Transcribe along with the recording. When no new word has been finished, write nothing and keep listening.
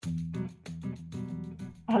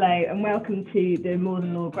Hello and welcome to the More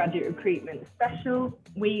Than Law Graduate Recruitment Special.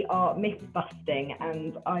 We are myth busting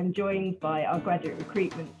and I'm joined by our graduate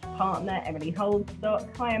recruitment partner, Emily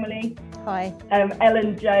Holdstock. Hi Emily. Hi.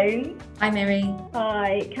 Ellen Jones. Hi Mary.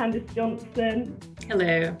 Hi. Candice Johnson.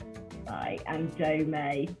 Hello. Hi. And Jo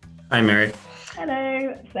May. Hi Mary.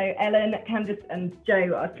 Hello. So Ellen, Candice and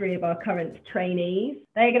Jo are three of our current trainees.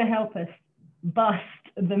 They're going to help us bust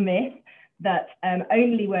the myth that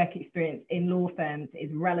only work experience in law firms is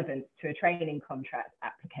relevant to a training contract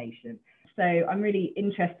application. So I'm really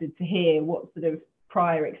interested to hear what sort of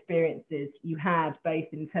prior experiences you had, both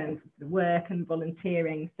in terms of the work and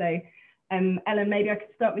volunteering. So Ellen, maybe I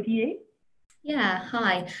could start with you. Yeah,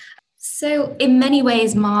 hi. So in many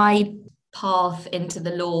ways, my path into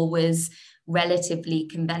the law was relatively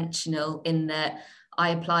conventional in that I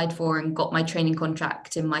applied for and got my training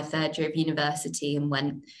contract in my third year of university and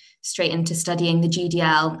went straight into studying the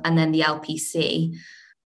GDL and then the LPC.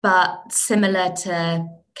 But similar to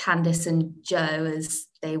Candice and Jo, as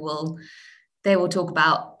they will talk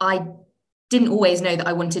about, I didn't always know that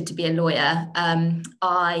I wanted to be a lawyer.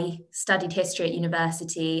 I studied history at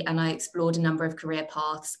university and I explored a number of career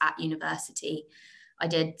paths at university. I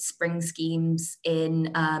did spring schemes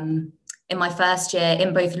in my first year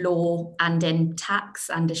in both law and in tax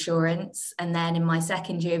and assurance. And then in my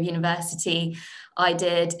second year of university, I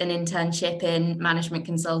did an internship in management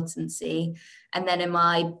consultancy. And then in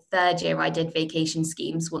my third year, I did vacation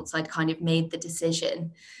schemes once I'd kind of made the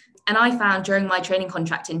decision. And I found during my training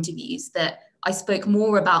contract interviews that I spoke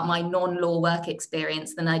more about my non-law work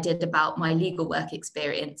experience than I did about my legal work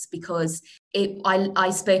experience, because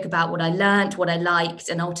I spoke about what I learned, what I liked,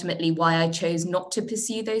 and ultimately why I chose not to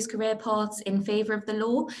pursue those career paths in favour of the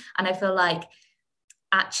law. And I feel like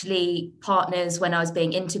actually partners, when I was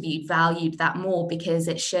being interviewed, valued that more because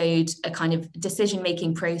it showed a kind of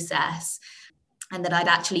decision-making process, and that I'd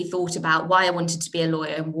actually thought about why I wanted to be a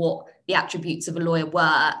lawyer and what the attributes of a lawyer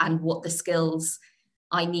were and what the skills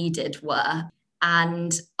I needed were.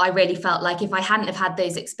 And I really felt like if I hadn't have had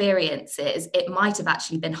those experiences, it might have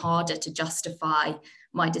actually been harder to justify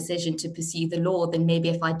my decision to pursue the law than maybe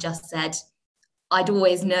if I'd just said, I'd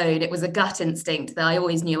always known, it was a gut instinct that I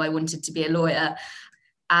always knew I wanted to be a lawyer.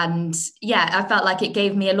 And yeah, I felt like it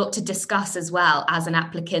gave me a lot to discuss as well as an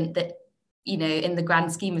applicant that, you know, in the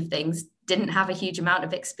grand scheme of things, didn't have a huge amount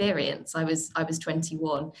of experience. I was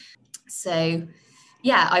 21. So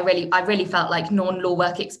yeah, I really felt like non-law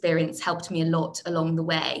work experience helped me a lot along the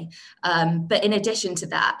way. But in addition to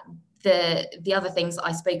that, the other things that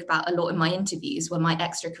I spoke about a lot in my interviews were my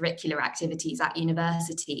extracurricular activities at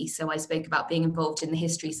university. So I spoke about being involved in the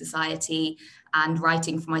History Society and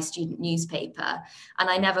writing for my student newspaper. And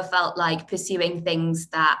I never felt like pursuing things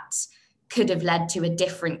that could have led to a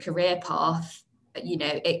different career path. You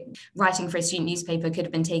know, writing for a student newspaper could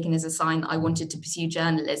have been taken as a sign that I wanted to pursue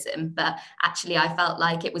journalism, but actually I felt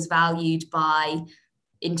like it was valued by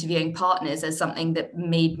interviewing partners as something that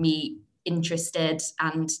made me interested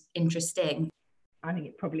and interesting. I think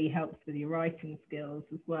it probably helps with your writing skills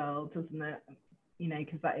as well, doesn't it? You know,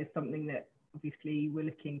 because that is something that obviously we're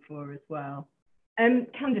looking for as well.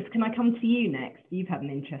 Candice, can I come to you next? You've had an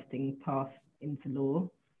interesting path into law.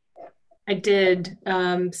 I did.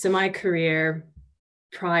 So my career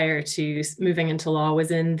prior to moving into law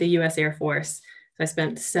was in the US Air Force. So I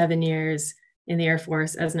spent 7 years in the Air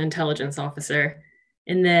Force as an intelligence officer.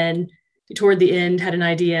 And then toward the end had an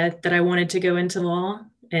idea that I wanted to go into law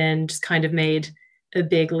and just kind of made a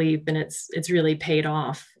big leap, and it's really paid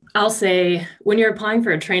off. I'll say when you're applying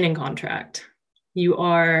for a training contract, you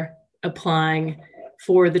are applying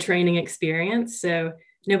for the training experience. So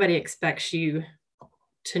nobody expects you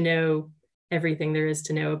to know everything there is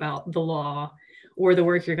to know about the law or the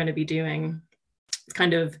work you're going to be doing. It's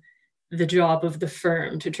kind of the job of the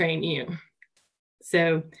firm to train you.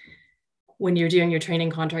 So when you're doing your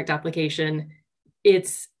training contract application,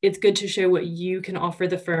 it's good to show what you can offer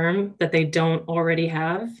the firm that they don't already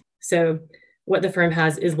have. So what the firm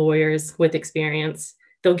has is lawyers with experience.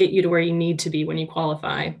 They'll get you to where you need to be when you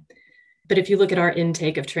qualify. But if you look at our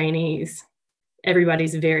intake of trainees,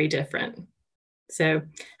 everybody's very different. So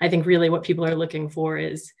I think really what people are looking for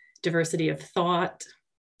is diversity of thought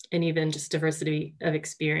and even just diversity of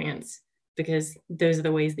experience, because those are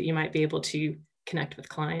the ways that you might be able to connect with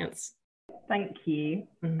clients. Thank you.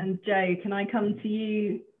 Mm-hmm. And Jo, can I come to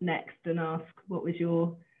you next and ask what was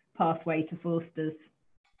your pathway to Forsters?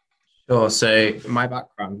 Sure. So my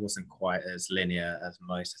background wasn't quite as linear as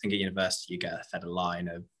most. I think at university you get fed a line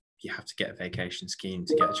of you have to get a vacation scheme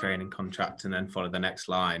to get a training contract and then follow the next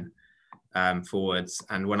line forwards.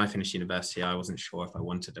 And when I finished university, I wasn't sure if I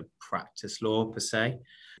wanted to practice law per se.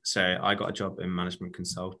 So I got a job in management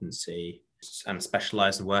consultancy and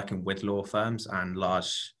specialised in working with law firms and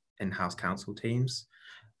large in-house counsel teams,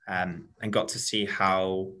 and got to see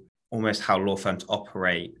how law firms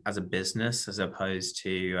operate as a business as opposed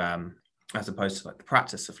to like the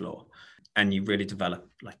practice of law. And you really develop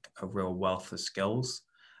like a real wealth of skills.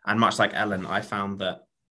 And much like Ellen, I found that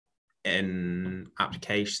in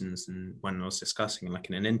applications and when I was discussing like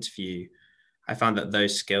in an interview, I found that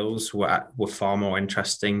those skills were far more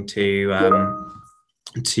interesting to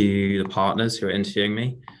the partners who were interviewing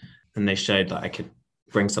me, and they showed that I could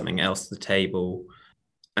bring something else to the table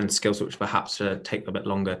and skills which perhaps take a bit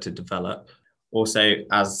longer to develop. Also,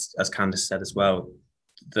 as Candice said as well,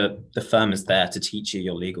 the firm is there to teach you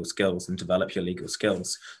your legal skills and develop your legal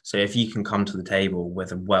skills. So if you can come to the table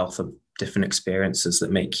with a wealth of different experiences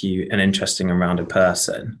that make you an interesting and rounded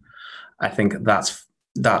person, I think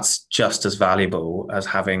that's just as valuable as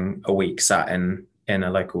having a week sat in a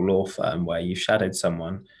local law firm where you shadowed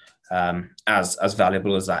someone, as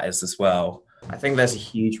valuable as that is as well. I think there's a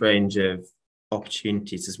huge range of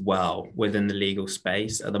opportunities as well within the legal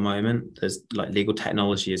space at the moment. There's like legal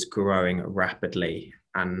technology is growing rapidly,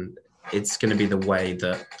 and it's going to be the way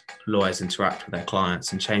that lawyers interact with their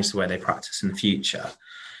clients and change the way they practice in the future.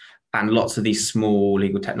 And lots of these small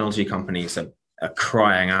legal technology companies are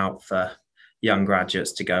crying out for young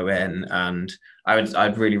graduates to go in. And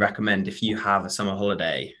I'd really recommend, if you have a summer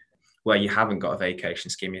holiday where you haven't got a vacation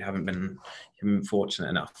scheme, you haven't been fortunate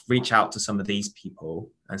enough, reach out to some of these people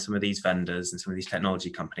and some of these vendors and some of these technology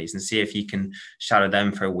companies and see if you can shadow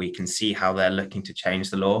them for a week and see how they're looking to change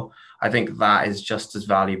the law. I think that is just as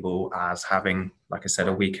valuable as having, like I said,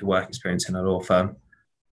 a week of work experience in a law firm.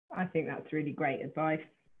 I think that's really great advice.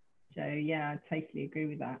 So yeah, I totally agree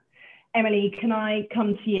with that. Emily, can I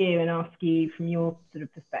come to you and ask you from your sort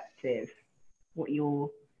of perspective what you're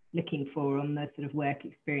looking for on the sort of work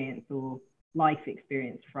experience or life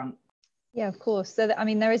experience front? Yeah, of course. So,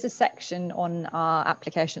 there is a section on our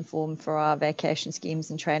application form for our vacation schemes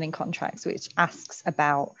and training contracts, which asks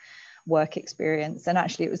about work experience. And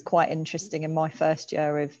actually, it was quite interesting in my first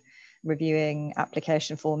year of reviewing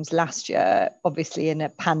application forms last year. Obviously, in a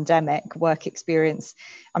pandemic, work experience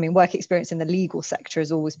in the legal sector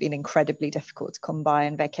has always been incredibly difficult to come by,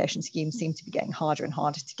 and vacation schemes seem to be getting harder and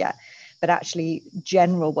harder to get. But actually,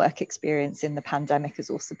 general work experience in the pandemic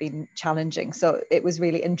has also been challenging. So it was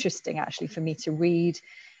really interesting, actually, for me to read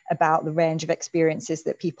about the range of experiences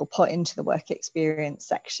that people put into the work experience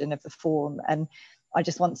section of the form. And I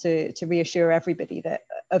just want to reassure everybody that,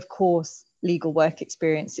 of course, legal work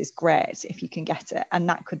experience is great if you can get it. And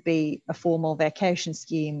that could be a formal vacation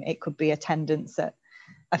scheme. It could be attendance at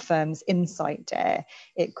a firm's insight day.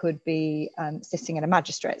 It could be sitting in a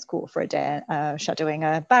magistrate's court for a day, shadowing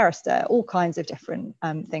a barrister. All kinds of different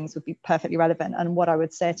things would be perfectly relevant. And what I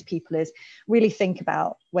would say to people is really think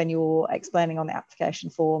about, when you're explaining on the application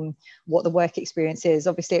form what the work experience is,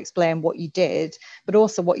 obviously explain what you did, but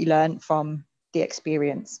also what you learned from the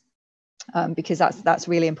experience. Because that's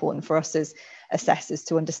really important for us as assessors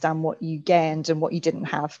to understand what you gained and what you didn't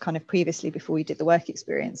have kind of previously before you did the work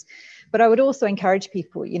experience. But I would also encourage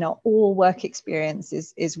people, all work experience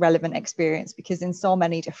is relevant experience, because in so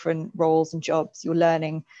many different roles and jobs, you're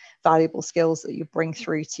learning valuable skills that you bring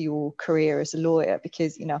through to your career as a lawyer.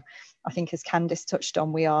 Because, I think as Candice touched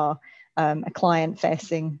on, we are a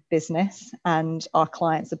client-facing business, and our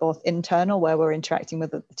clients are both internal, where we're interacting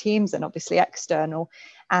with the teams, and obviously external.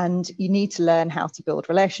 And you need to learn how to build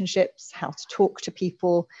relationships, how to talk to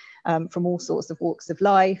people from all sorts of walks of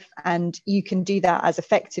life. And you can do that as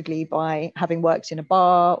effectively by having worked in a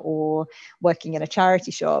bar or working in a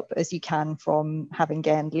charity shop as you can from having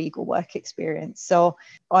gained legal work experience. So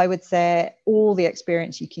I would say all the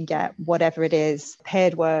experience you can get, whatever it is,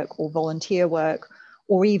 paid work or volunteer work,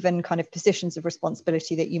 or even kind of positions of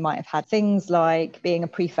responsibility that you might have had. Things like being a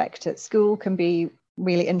prefect at school can be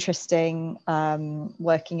really interesting,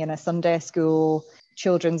 working in a Sunday school,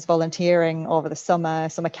 children's volunteering over the summer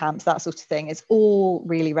camps, that sort of thing. It's all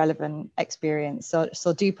really relevant experience.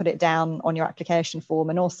 So do put it down on your application form,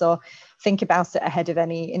 and also think about it ahead of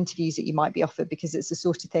any interviews that you might be offered, because it's the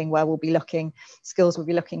sort of thing where skills we'll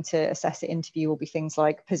be looking to assess at interview will be things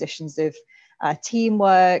like positions of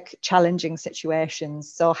teamwork, challenging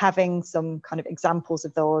situations. So having some kind of examples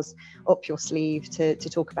of those up your sleeve to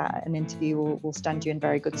talk about at an interview will stand you in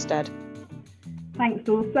very good stead. Thanks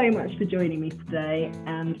all so much for joining me today.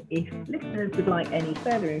 And if listeners would like any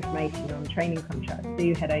further information on training contracts,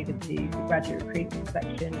 do head over to the graduate recruitment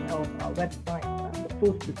section of our website,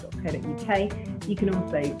 forsters.co.uk. You can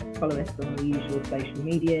also follow us on the usual social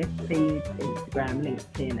media feeds, Instagram,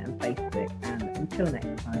 LinkedIn and Facebook. And until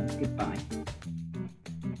next time, goodbye.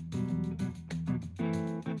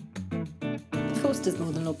 Forster's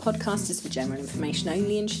More Than Law podcast is for general information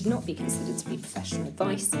only and should not be considered to be professional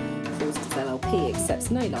advice. Forster's LLP accepts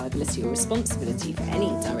no liability or responsibility for any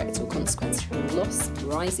direct or consequential loss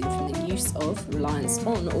arising from the use of, reliance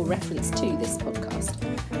on or reference to this podcast.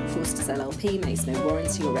 Forster's LLP makes no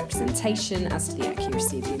warranty or representation as to the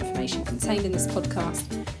accuracy of the information contained in this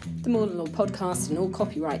podcast. The More Than Law podcast and all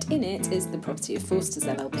copyright in it is the property of Forster's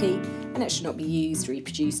LLP, and it should not be used,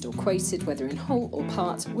 reproduced or quoted, whether in whole or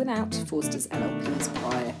part, without Forster's LLP's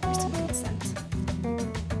prior